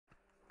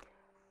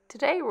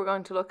Today we're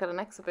going to look at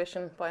an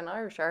exhibition by an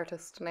Irish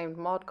artist named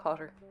Maud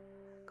Cotter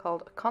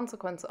called A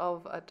Consequence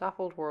of a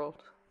Dappled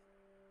World.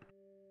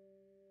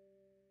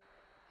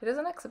 It is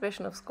an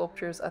exhibition of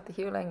sculptures at the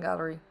Hugh Lane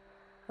Gallery,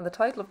 and the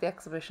title of the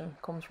exhibition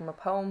comes from a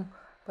poem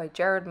by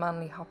Gerard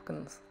Manley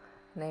Hopkins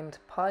named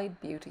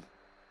Pied Beauty.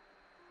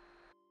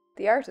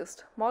 The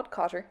artist, Maud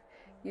Cotter,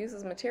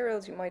 uses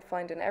materials you might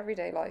find in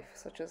everyday life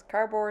such as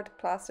cardboard,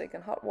 plastic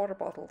and hot water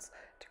bottles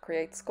to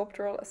create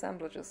sculptural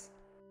assemblages.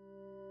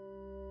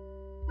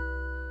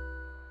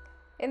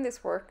 In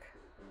this work,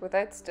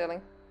 without stilling,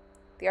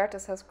 the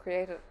artist has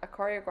created a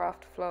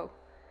choreographed flow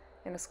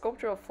in a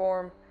sculptural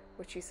form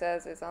which he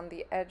says is on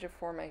the edge of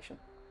formation.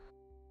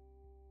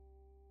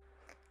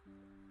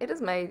 It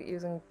is made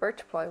using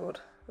birch plywood,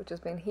 which has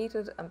been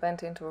heated and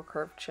bent into a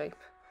curved shape.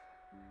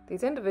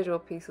 These individual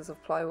pieces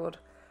of plywood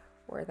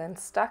were then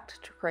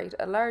stacked to create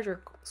a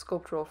larger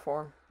sculptural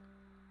form.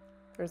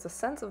 There is a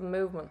sense of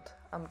movement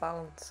and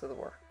balance to the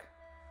work.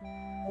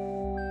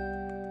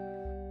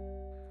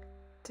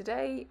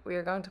 Today we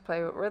are going to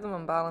play with rhythm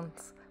and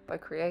balance by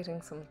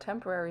creating some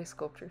temporary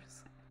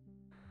sculptures.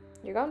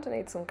 You're going to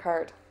need some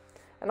card.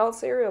 An old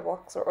cereal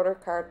box or other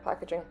card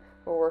packaging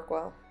will work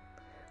well.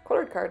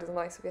 Coloured card is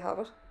nice if you have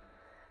it.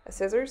 A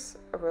scissors,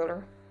 a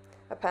ruler,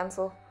 a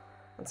pencil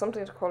and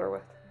something to colour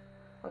with.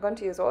 I'm going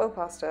to use oil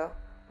pastel,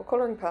 but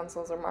colouring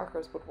pencils or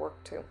markers would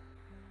work too.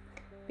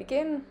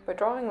 Begin by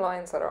drawing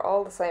lines that are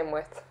all the same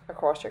width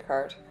across your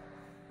card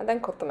and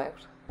then cut them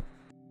out.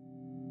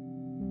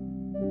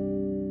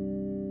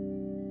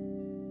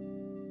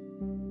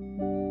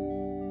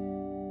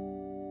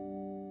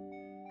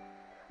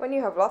 When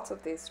you have lots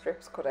of these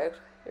strips cut out,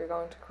 you're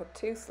going to cut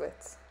 2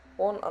 slits,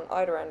 one on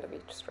either end of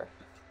each strip.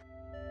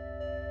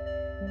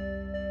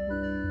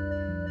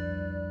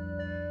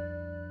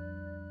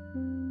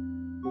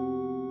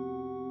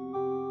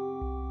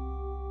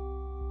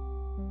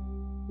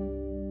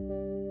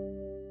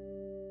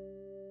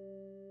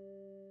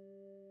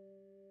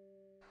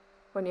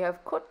 When you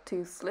have cut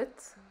 2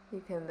 slits,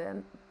 you can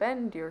then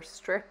bend your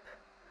strip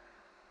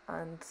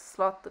and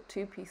slot the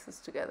 2 pieces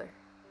together,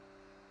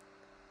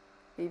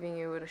 leaving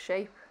you with a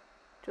shape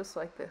just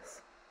like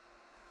this.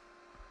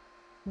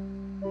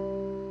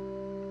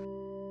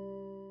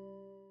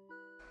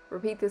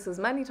 Repeat this as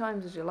many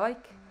times as you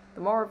like.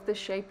 The more of this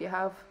shape you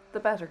have, the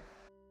better.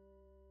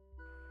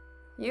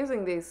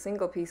 Using these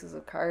single pieces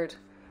of card,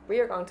 we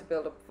are going to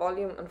build up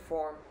volume and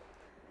form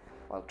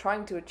while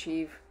trying to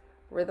achieve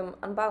rhythm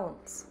and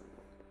balance.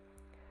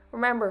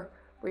 Remember,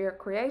 we are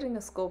creating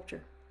a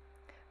sculpture,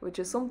 which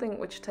is something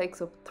which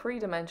takes up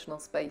 3-dimensional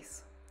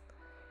space.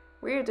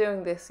 We are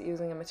doing this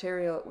using a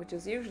material which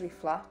is usually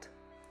flat,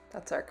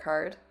 that's our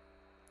card.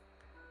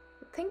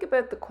 Think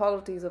about the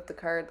qualities of the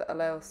card that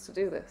allow us to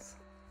do this.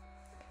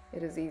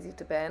 It is easy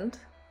to bend,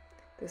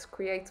 this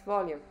creates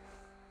volume.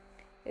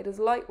 It is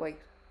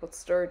lightweight but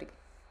sturdy.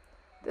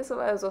 This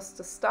allows us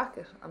to stack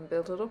it and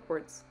build it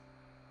upwards.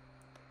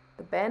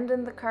 The bend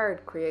in the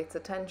card creates a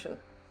tension,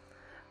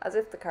 as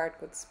if the card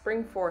could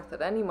spring forth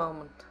at any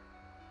moment.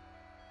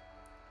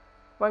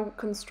 When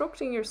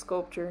constructing your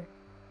sculpture,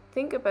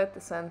 think about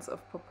the sense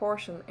of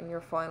proportion in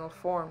your final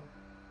form.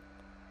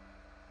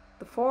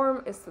 The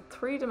form is the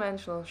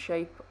 3-dimensional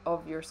shape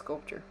of your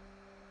sculpture.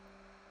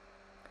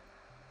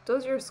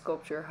 Does your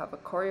sculpture have a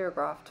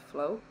choreographed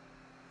flow?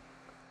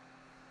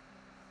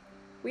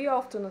 We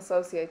often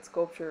associate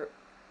sculpture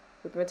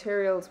with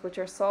materials which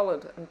are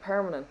solid and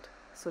permanent,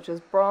 such as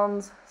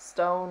bronze,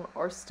 stone,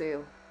 or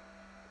steel.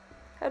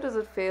 How does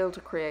it feel to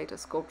create a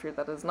sculpture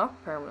that is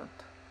not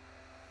permanent?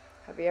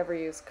 Have you ever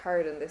used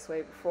card in this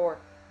way before?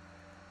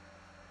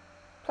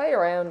 Play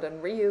around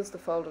and reuse the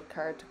folded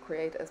card to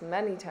create as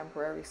many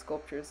temporary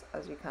sculptures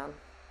as you can.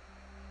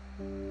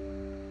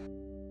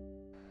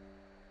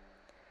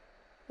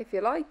 If you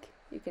like,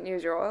 you can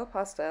use your oil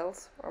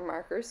pastels or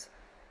markers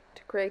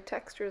to create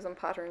textures and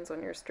patterns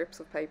on your strips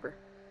of paper.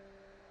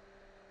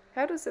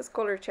 How does this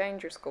colour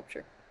change your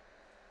sculpture?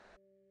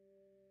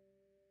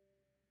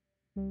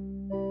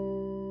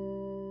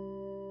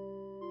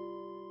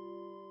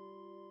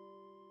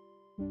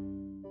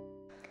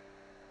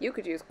 You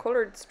could use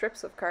coloured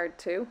strips of card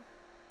too.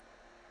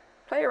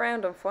 Play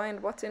around and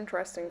find what's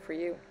interesting for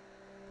you.